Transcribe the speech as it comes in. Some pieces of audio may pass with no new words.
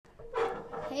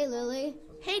Hey, Lily.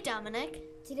 Hey, Dominic.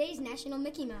 Today's National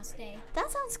Mickey Mouse Day. That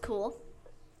sounds cool.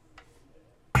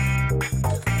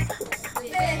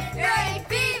 Fifth Grade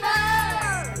Fever!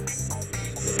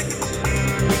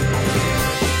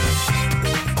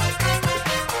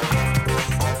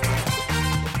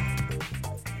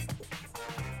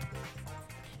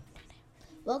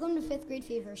 Welcome to Fifth Grade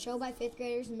Fever, a show by fifth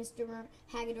graders in Mr.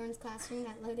 Hagedorn's classroom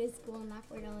at Lotus School in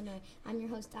Lockport, Illinois. I'm your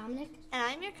host, Dominic. And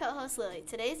I'm your co-host, Lily.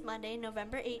 Today's Monday,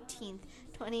 November 18th,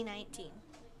 2019.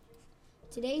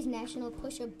 Today's National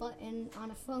Push a Button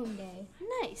on a Phone Day.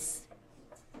 Nice.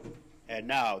 And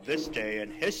now, this day in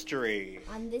history.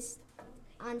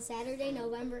 On Saturday,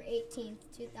 November 18th,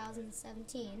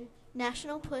 2017,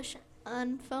 National Push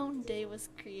on Phone Day was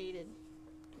created.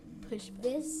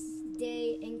 This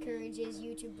day encourages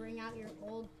you to bring out your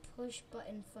old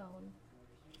push-button phone.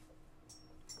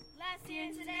 Let's hear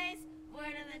today's word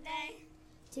of the day.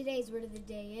 Today's word of the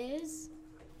day is...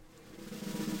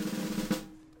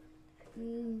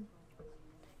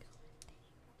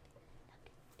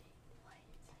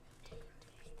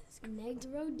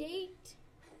 Negrodate?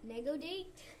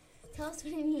 Negodate? Tell us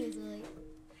what it means, Lily.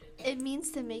 It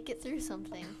means to make it through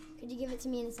something. Could you give it to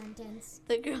me in a sentence?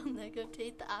 The girl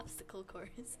negotiate the obstacle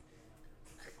course.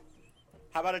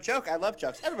 How about a joke? I love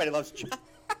jokes. Everybody loves jokes.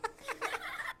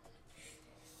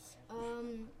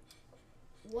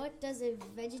 What does a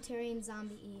vegetarian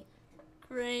zombie eat?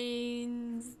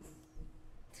 Grains.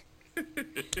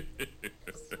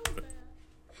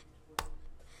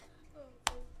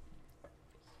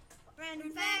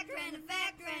 Random fact, random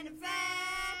fact, random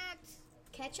fact.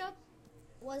 Ketchup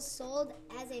was sold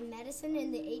as a medicine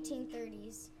in the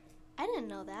 1830s. I didn't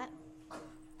know that.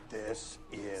 This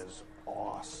is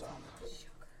awesome.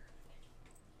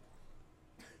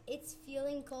 It's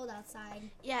feeling cold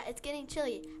outside. Yeah, it's getting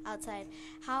chilly outside.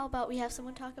 How about we have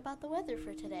someone talk about the weather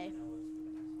for today?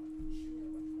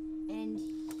 And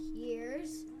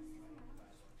here's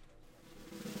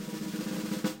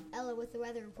Ella with the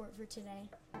weather report for today.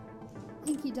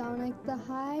 Thank you, Dominic. The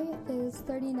high is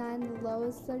 39, the low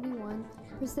is 31.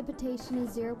 Precipitation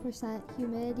is 0%,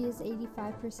 humidity is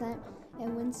 85%,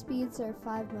 and wind speeds are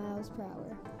 5 miles per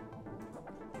hour.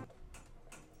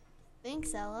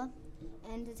 Thanks, Ella.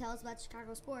 And to tell us about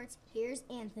Chicago sports, here's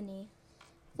Anthony.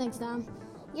 Thanks, Dom.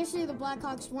 Yesterday, the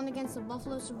Blackhawks won against the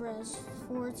Buffalo Sabres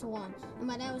 4-1, and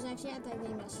my dad was actually at that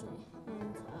game yesterday. And oh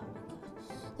my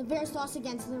God, the Bears lost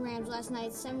against the Rams last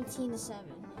night, 17-7.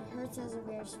 It hurts as a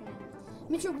Bears fan.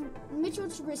 Mitchell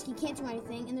Trubisky can't do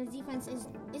anything, and their defense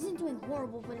isn't doing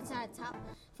horrible, but it's not a top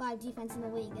 5 defense in the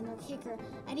league. And their kicker,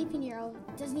 Eddie Pinheiro,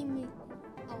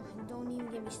 don't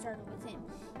even get me started with him.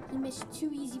 He missed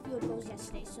 2 easy field goals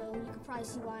yesterday, so you can probably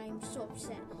see why I'm so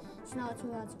upset. So now let's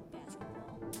move on to basketball.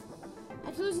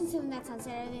 After losing to the Nets on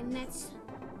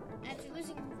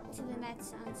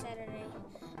Saturday,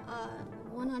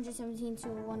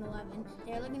 117-111,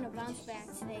 they're looking to bounce back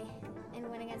today and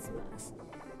win against the Bucks.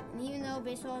 And even though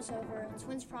baseball is over, a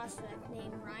Twins prospect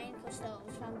named Ryan Costello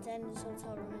was found dead in his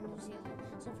hotel room in New Zealand.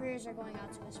 So prayers are going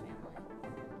out to his family.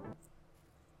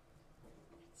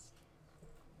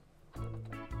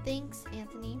 Thanks,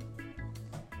 Anthony.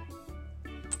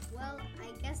 Well,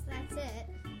 I guess that's it.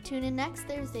 Tune in next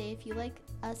Thursday if you like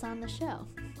us on the show.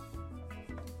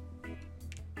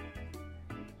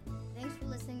 Thanks for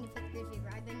listening to Fifth Grade Fever.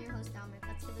 I've been your host, Dominic.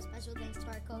 Let's give a special thanks to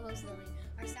our co-host, Lily,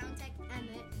 our sound tech,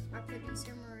 Emmett, our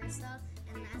producer, Marissa,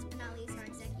 and last but not least, our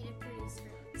executive producer,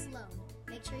 Sloan.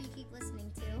 Make sure you keep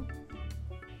listening to...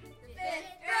 Fifth